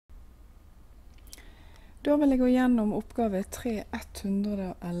Da vil jeg gå gjennom oppgave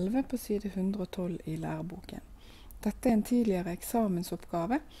 3.111 på side 112 i læreboken. Dette er en tidligere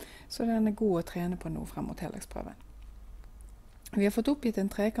eksamensoppgave, så den er god å trene på nå frem mot heldagsprøven. Vi har fått oppgitt en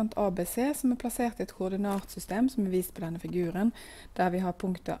trekant ABC som er plassert i et koordinatsystem som er vist på denne figuren, der vi har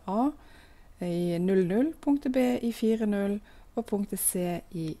punktet A i 0,0, punktet B i 4,0 og punktet C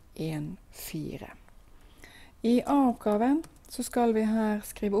i 1,4. I A-oppgaven så skal vi her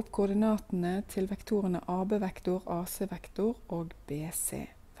skrive opp koordinatene til vektorene AB-vektor, AC-vektor og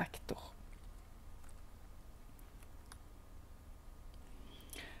BC-vektor.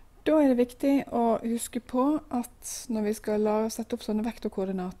 Da er det viktig å huske på at når vi skal sette opp sånne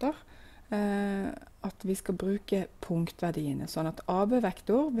vektorkoordinater, at vi skal bruke punktverdiene, sånn at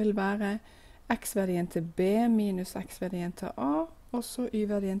AB-vektor vil være x-verdien til B minus x-verdien til A, og så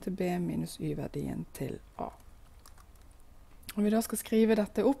y-verdien til B minus y-verdien til A. Når vi da skal skrive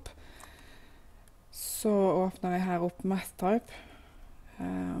dette opp, så åpner jeg her opp math-type,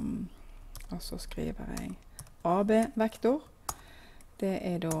 og så skriver jeg AB-vektor. Det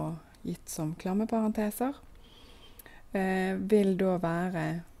er da gitt som klammeparenteser. Vil da være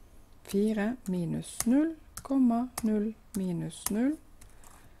 4 minus 0, 0 minus 0,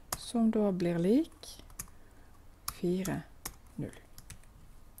 som da blir lik 4, 0.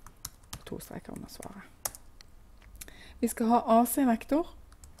 2 streker under svaret. Vi skal ha AC-vektor.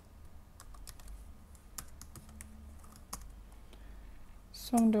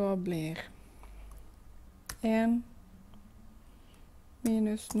 Som da blir 1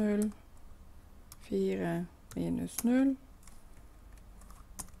 minus 0, 4 minus 0,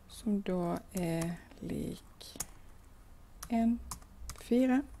 som da er lik 1,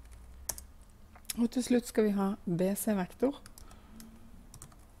 4. Og til slutt skal vi ha BC-vektor.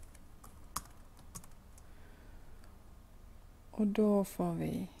 Og da får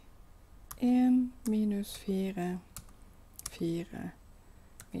vi 1 minus 4, 4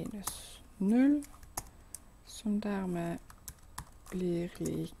 minus 0, som dermed blir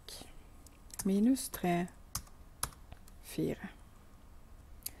lik minus 3, 4.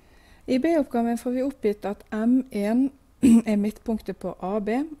 I B-oppgaven får vi oppgitt at M1 er midtpunktet på AB,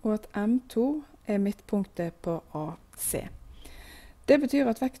 og at M2 er midtpunktet på AC. Det betyr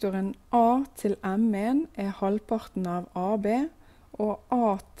at vektoren A til M1 er halvparten av AB, og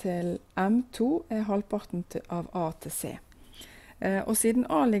A til M2 er halvparten av A til C. Og siden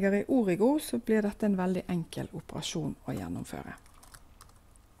A ligger i origo, så blir dette en veldig enkel operasjon å gjennomføre.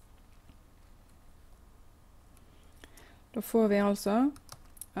 Da får vi altså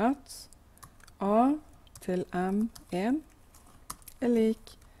at A til M1 er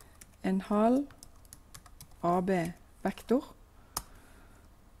lik en halv AB-vektor,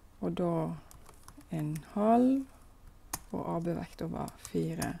 og da en halv, og AB-vektor var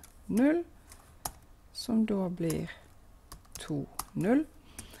 4, 0, som da blir 2, 0.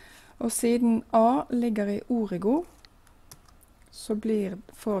 Og siden A ligger i origo, så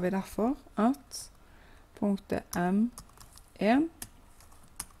får vi derfor at punktet M1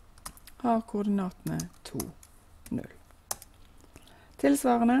 har koordinatene 2, 0.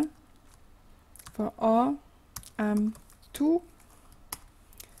 Tilsvarende for A, M2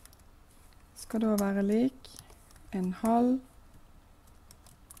 skal da være lik en halv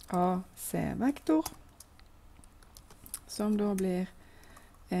AC-vektor, som da blir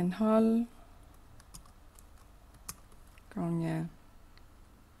en halv ganger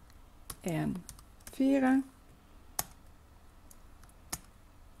 1, 4,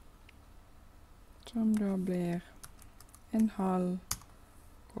 som da blir en halv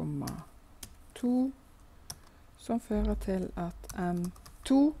komma 2, som fører til at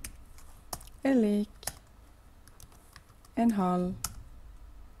M2 er lik en halv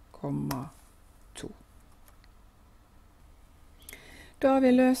komma 2. Da har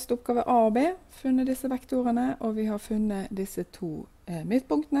vi løst oppgave A og B, funnet disse vektorene, og vi har funnet disse to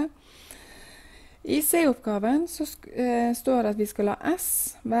midtpunktene. I C-oppgaven så står det at vi skal la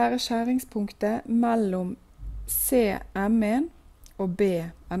S være skjæringspunktet mellom CM1 og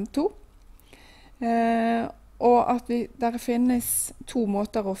BM2. Og at der finnes to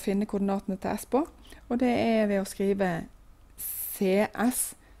måter å finne koordinatene til S på, og det er ved å skrive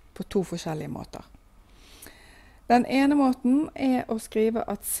CS på to forskjellige måter. Den ene måten er å skrive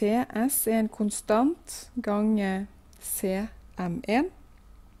at CS er en konstant gange CM1.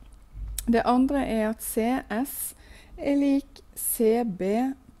 Det andre er at CS er lik CB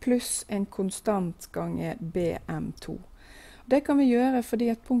pluss en konstant gange BM2. Det kan vi gjøre fordi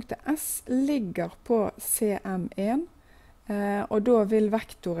at punktet S ligger på CM1, og da vil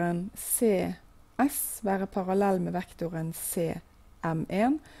vektoren CS være parallell med vektoren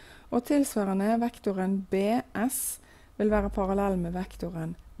CM1, Og tilsvarende vektoren BS vil være parallell med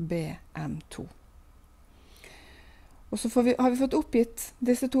vektoren BM2. Og så har vi fått oppgitt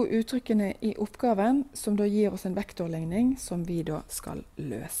disse to uttrykkene i oppgaven, som da gir oss en vektorligning som vi da skal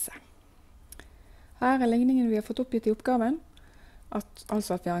løse. Her er ligningen vi har fått oppgitt i oppgaven,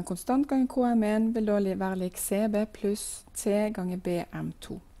 altså at vi har en konstant ganger KM1 vil da være lik CB pluss T ganger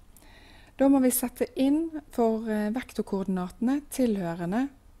BM2. Da må vi sette inn for vektorkoordinatene tilhørende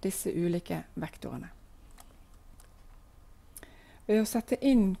disse ulike vektorene. Ved å sette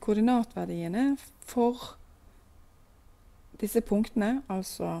inn koordinatverdiene for disse punktene,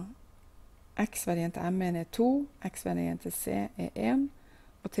 altså x-verdien til M1 er 2, x-verdien til C er 1,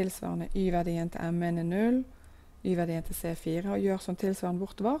 og tilsvarende y-verdien til M1 er 0, y-verdien til C er 4, og gjør sånn tilsvarende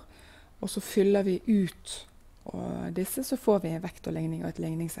bortover, og så fyller vi ut disse, så får vi en vektorligning og et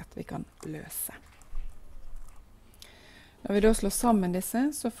ligningssett vi kan løse. Når vi da slår sammen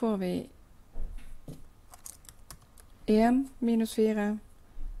disse, så får vi 1 minus 4,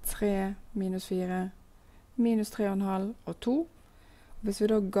 3 minus 4, minus 3,5 og 2. Hvis vi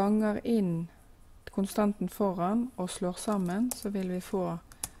da ganger inn konstanten foran og slår sammen, så vil vi få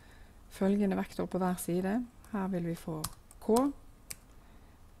følgende vektor på hver side. Her vil vi få K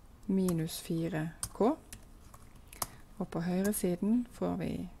minus 4K. Og på høyre siden får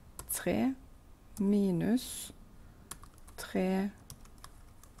vi 3 minus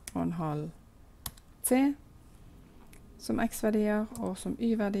 3,5 T som x-verdier, og som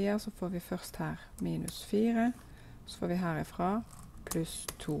y-verdier så får vi først her minus 4, så får vi herifra pluss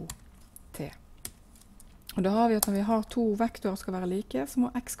 2t. Og da har vi at når vi har to vektorer skal være like, så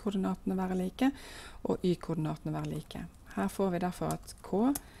må x-koordinatene være like, og y-koordinatene være like. Her får vi derfor at k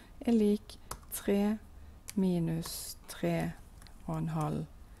er lik 3 minus 3,5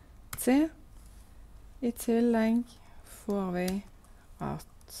 t. I tillegg får vi at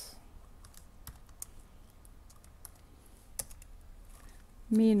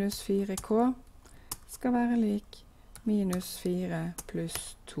minus 4k skal være lik minus 4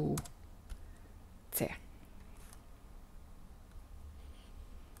 pluss 2t.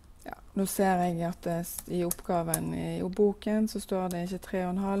 Ja, nå ser jeg at i oppgaven i boken så står det ikke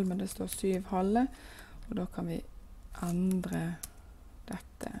 3,5, men det står 7,5, og da kan vi endre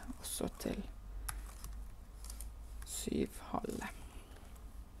dette også til 7,5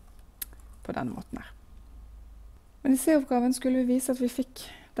 på denne måten her. Men i C-oppgaven skulle vi vise at vi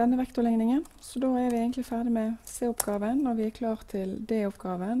fikk denne vektorligningen, så da er vi egentlig ferdig med C-oppgaven, og vi er klar til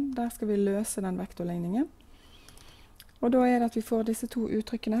D-oppgaven. Der skal vi løse den vektorligningen. Og da er det at vi får disse to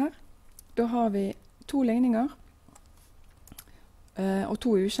uttrykkene her. Da har vi to ligninger, og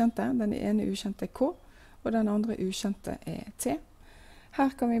to ukjente. Den ene ukjente er K, og den andre ukjente er T. Her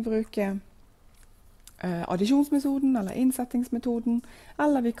kan vi bruke addisjonsmetoden eller innsettingsmetoden,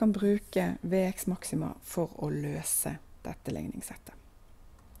 eller vi kan bruke Vx maxima for å løse dette ligningssettet.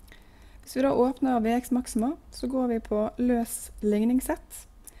 Hvis vi da åpner Vx maxima, så går vi på løs ligningssett.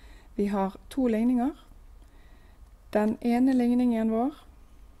 Vi har to ligninger. Den ene ligningen vår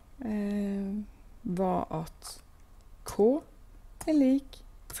var at k er lik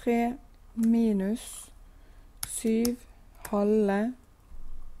 3 minus 7 halve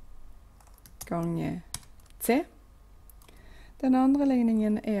ganger t. Den andre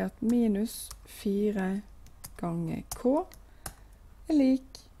ligningen er at minus 4 ganger k er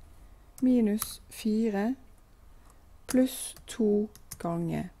lik minus 4 pluss 2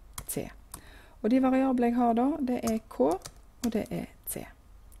 ganger t. Og de variabler jeg har da, det er k og det er t.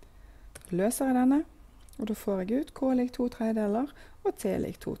 Løser jeg denne, og da får jeg ut k lik 2/3 og t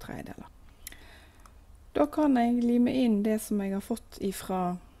lik 2/3. Da kan jeg lime inn det som jeg har fått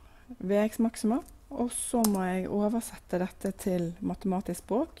ifra Vx maxima, og så må jeg oversette dette til matematisk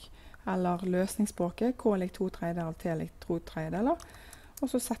språk, eller løsningsspråket, k lik 2/3, t lik 2/3, og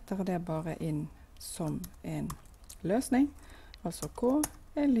så setter jeg det bare inn som en løsning. Altså k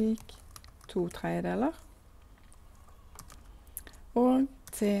er lik 2/3, og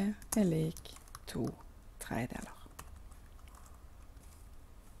t er lik 2/3.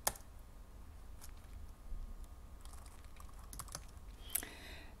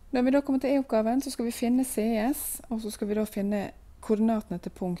 Når vi da kommer til E-oppgaven, så skal vi finne CS, og så skal vi da finne koordinatene til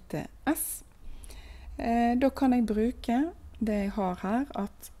punktet S. Da kan jeg bruke det jeg har her,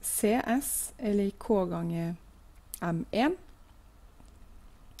 at CS er lik K ganger M1.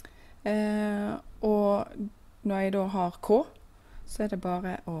 Og når jeg da har K, så er det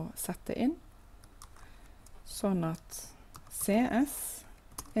bare å sette inn. Sånn at CS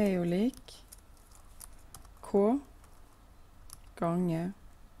er jo lik K ganger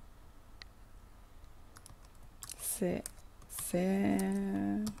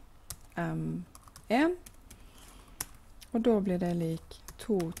 1. Og da blir det lik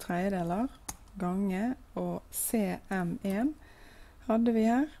 2/3 gange, og CM1 hadde vi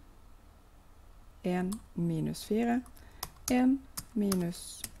her 1 minus 4, 1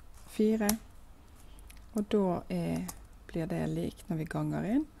 minus 4, og da blir det lik når vi ganger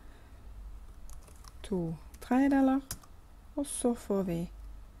inn 2/3, og så får vi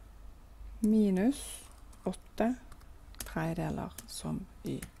minus 8/3 som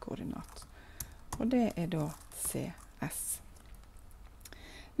y-koordinat. Og det da CS.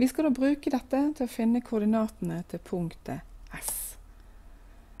 Vi skal da bruke dette til å finne koordinatene til punktet S.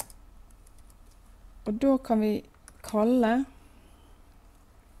 Og da kan vi kalle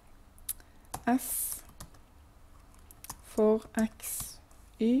S for x,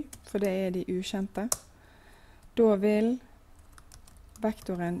 y, for det de ukjente. Da vil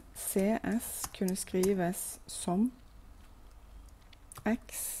vektoren CS kunne skrives som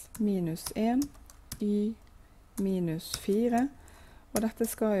x minus 1, y minus 4, og dette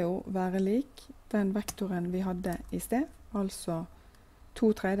skal jo være lik den vektoren vi hadde i sted, altså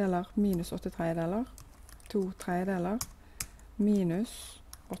 2/3 minus 8/3, 2/3 minus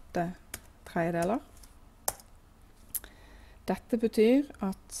 8/3. Dette betyr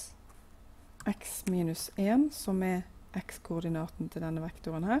at x minus 1, som x-koordinaten til denne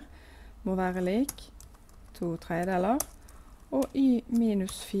vektoren her, må være lik 2/3, og y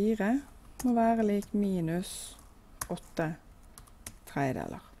minus 4 må være lik minus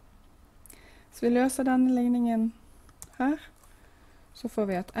 8/3. Så vi løser denne ligningen her, så får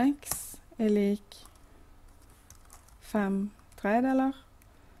vi at x lik 5/3,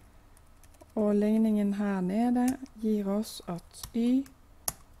 og ligningen her nede gir oss at y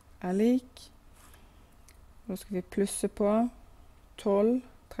lik, da skal vi plusse på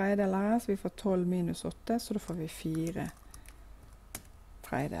 12/3 her, så vi får 12 minus 8, så da får vi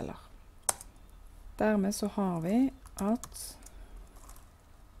 4/3. Dermed så har vi at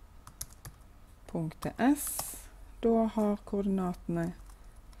punktet S, da har koordinatene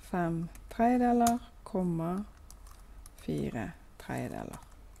 5/3, 4/3.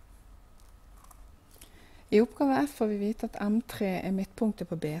 I oppgave F får vi vite at M3 midtpunktet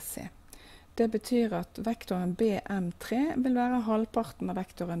på BC. Det betyr at vektoren BM3 vil være halvparten av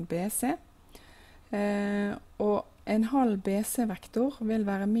vektoren BC, og en halv BC-vektor vil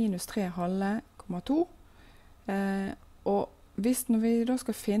være minus 3/2, og når vi da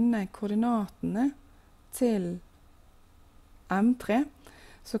skal finne koordinatene til M3,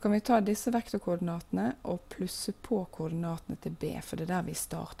 så kan vi ta disse vektorkoordinatene og plusse på koordinatene til B, for det der vi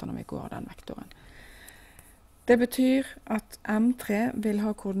starter når vi går den vektoren. Det betyr at M3 vil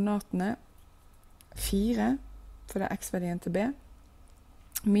ha koordinatene 4, for det x-verdien til B,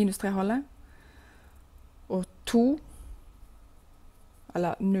 minus 3/2, og 2,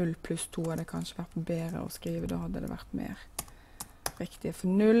 eller 0 pluss 2 hadde kanskje vært bedre å skrive, da hadde det vært mer riktig. For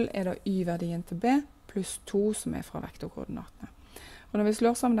 0 da y-verdien til B, pluss 2 som fra vektorkoordinatene. Og når vi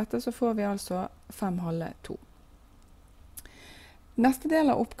slår sammen dette, så får vi altså 5/2, 2. Neste del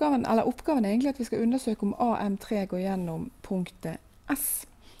av oppgaven, eller oppgaven egentlig at vi skal undersøke om AM3 går gjennom punktet S.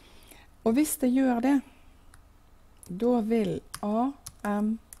 Og hvis det gjør det, da vil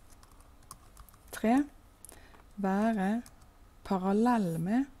AM3 være parallell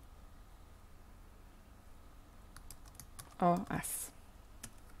med AS.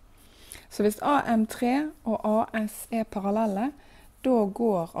 Så hvis AM3 og AS parallelle, da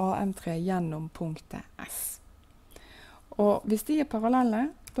går AM3 gjennom punktet S. Og hvis de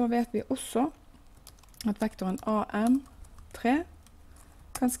parallelle, da vet vi også at vektoren AM3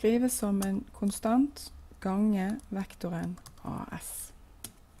 kan skrives som en konstant gange vektoren AS.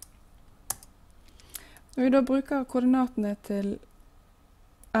 Når vi da bruker koordinatene til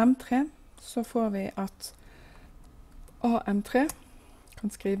M3, så får vi at AM3 kan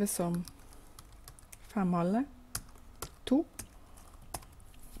skrives som 5/2, 2.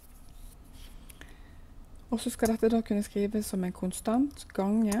 Og så skal dette da kunne skrives som en konstant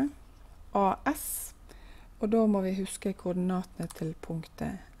gange AS, og da må vi huske koordinatene til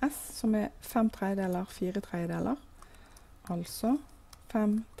punktet S, som 5/3, 4/3, altså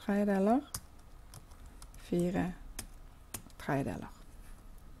 5/3, 4/3.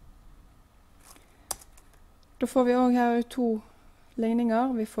 Da får vi også her ut 2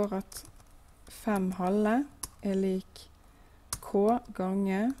 ligninger. Vi får at 5/2 lik K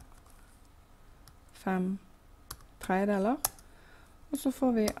gange 5/3, og så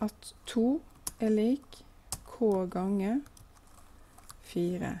får vi at 2 lik K gange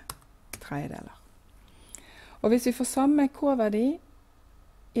 4/3. Og hvis vi får samme K-verdi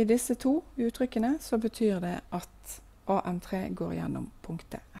i disse 2 uttrykkene, så betyr det at AM3 går gjennom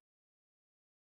punktet